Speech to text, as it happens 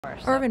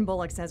Ervin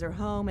Bullock says her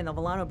home in the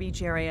Vilano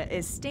Beach area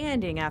is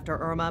standing after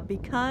Irma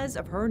because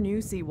of her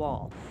new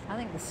seawall. I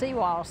think the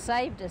seawall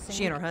saved us.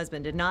 She and her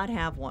husband did not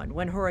have one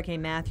when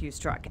Hurricane Matthew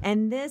struck,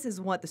 and this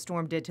is what the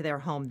storm did to their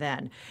home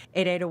then.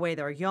 It ate away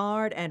their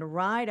yard and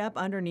right up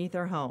underneath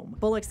their home.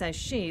 Bullock says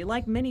she,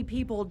 like many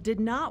people, did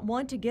not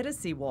want to get a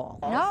seawall.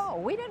 No,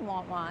 we didn't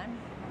want one.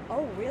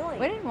 Oh, really?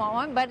 We didn't want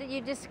one, but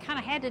you just kind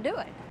of had to do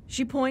it.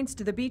 She points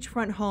to the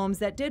beachfront homes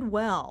that did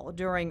well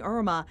during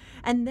Irma,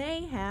 and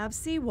they have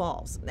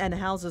seawalls. And the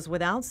houses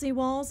without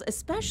seawalls,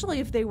 especially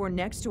if they were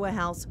next to a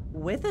house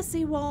with a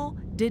seawall,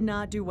 did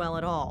not do well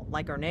at all,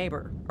 like her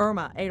neighbor.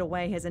 Irma ate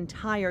away his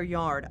entire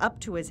yard up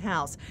to his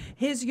house.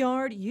 His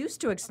yard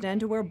used to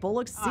extend to where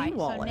Bullock's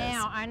seawall is. So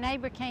now our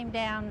neighbor came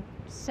down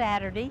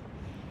Saturday,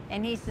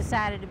 and he's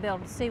decided to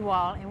build a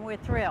seawall, and we're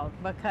thrilled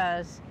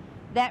because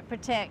that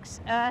protects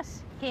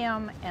us,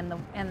 him, and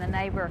the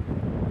neighbor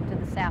to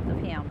the south of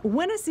him.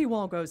 When a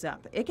seawall goes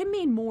up, it can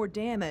mean more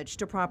damage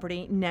to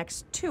property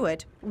next to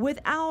it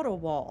without a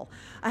wall.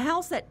 A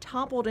house that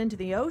toppled into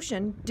the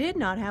ocean did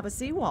not have a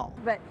seawall.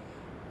 But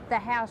the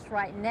house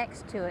right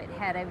next to it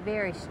had a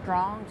very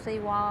strong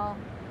seawall.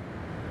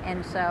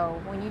 And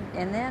so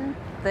and then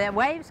the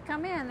waves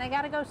come in, they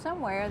got to go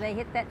somewhere. They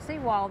hit that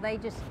seawall, they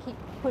just keep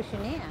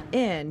pushing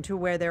in to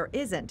where there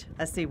isn't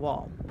a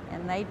seawall.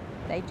 And they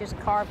just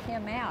carved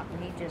him out,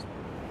 and he just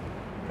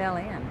fell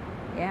in.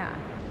 Yeah.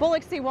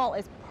 Bullock's seawall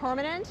is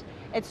permanent,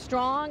 it's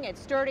strong,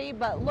 it's sturdy,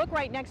 but look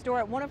right next door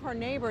at one of her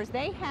neighbors.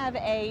 They have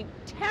a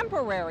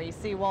temporary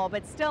seawall,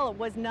 but still it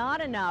was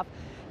not enough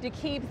to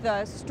keep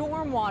the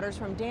storm waters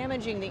from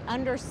damaging the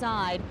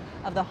underside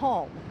of the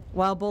home.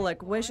 While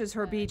Bullock wishes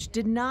her beach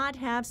did not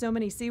have so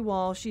many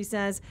seawalls, she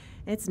says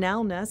it's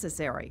now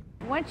necessary.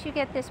 Once you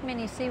get this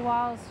many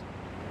seawalls,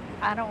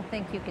 I don't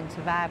think you can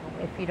survive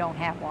if you don't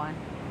have one.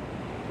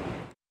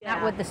 Yeah.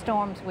 Not with the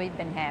storms we've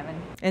been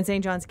having. In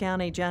St. Johns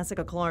County,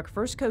 Jessica Clark,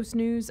 First Coast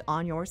News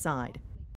on your side.